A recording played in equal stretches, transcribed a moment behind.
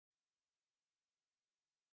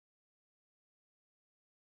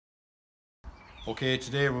Okay,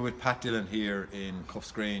 today we're with Pat Dillon here in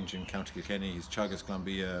Cuffs Grange in County Kilkenny. He's Teagasc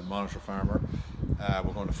Glanbia Monitor Farmer.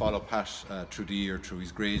 We're going to follow Pat through the year, through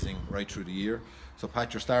his grazing, right through the year. So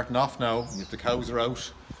Pat, you're starting off now, the cows are out.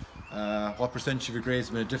 What percentage of your graze has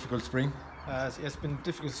been a difficult spring? It's been a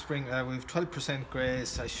difficult spring. We've 12%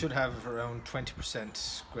 graze. I should have around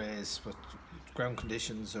 20% graze, but ground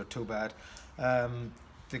conditions are too bad.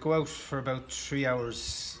 They go out for about 3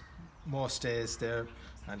 hours most days there,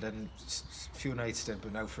 and then a few nights they've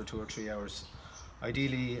been out for 2 or 3 hours.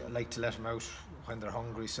 Ideally, I like to let them out when they're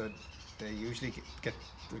hungry, so they usually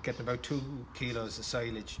they're getting about 2 kilos of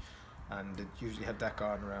silage, and they usually have that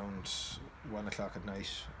gone around 1 o'clock at night.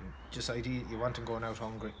 And just ideally, you want them going out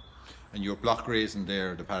hungry. And you're block grazing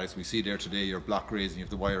there, the paddocks we see there today, you're block grazing, you have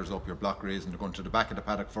the wires up, you're block grazing, they're going to the back of the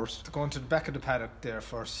paddock first? They're going to the back of the paddock there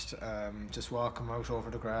first, just walk them out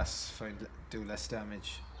over the grass, do less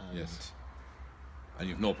damage. Yes. And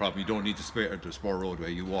you've no problem, you don't need the spur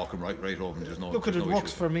roadway, you walk them right over and there's no Look, it no works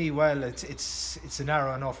issue. for me well. It's a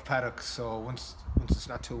narrow enough paddock, so once it's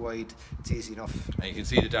not too wide, it's easy enough. And you can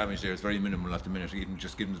see the damage there is very minimal at the minute. Even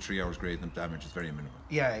just given the 3 hours grazing, the damage is very minimal.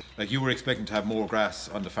 Yeah. Like, you were expecting to have more grass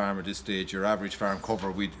on the farm at this stage. Your average farm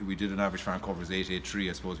cover, we did an average farm cover is 883.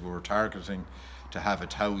 I suppose we were targeting to have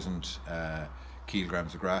 1,000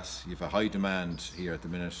 kilograms of grass. You have a high demand here at the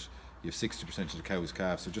minute. You have 60% of the cows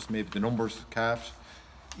calved, so just maybe the numbers calved.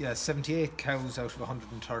 Yeah, 78 cows out of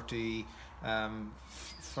 130. I'm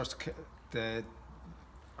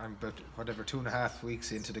about 2.5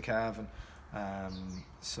 weeks into the calving,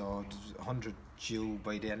 so there's 100 due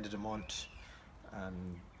by the end of the month,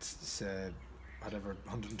 and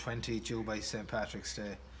 120 due by St. Patrick's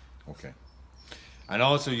Day. Okay. And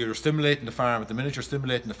also, you're stimulating the farm at the minute. You're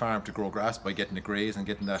stimulating the farm to grow grass by getting the graze and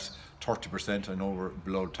getting that 30%. I know we're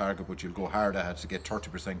below the target, but you'll go hard at it to get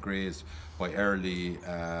 30% graze by early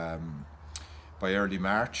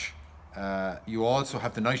March. You also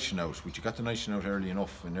have the nitrogen out, which you got the nitrogen out early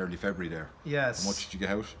enough in early February there. Yes. How much did you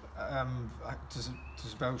get out?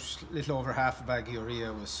 There's about a little over half a bag of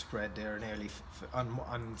urea was spread there nearly on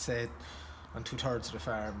 2/3 of the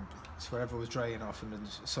farm. So wherever was dry enough, and then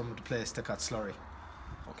some of the place that got slurry.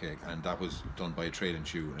 Okay, and that was done by a trade and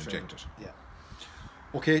chew and injected. Yeah.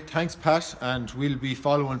 Okay, thanks Pat, and we'll be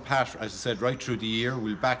following Pat, as I said, right through the year.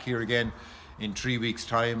 We'll be back here again in 3 weeks'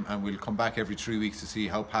 time, and we'll come back every 3 weeks to see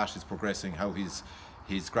how Pat is progressing, how his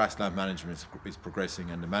grassland management is progressing,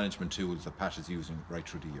 and the management tools that Pat is using right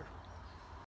through the year.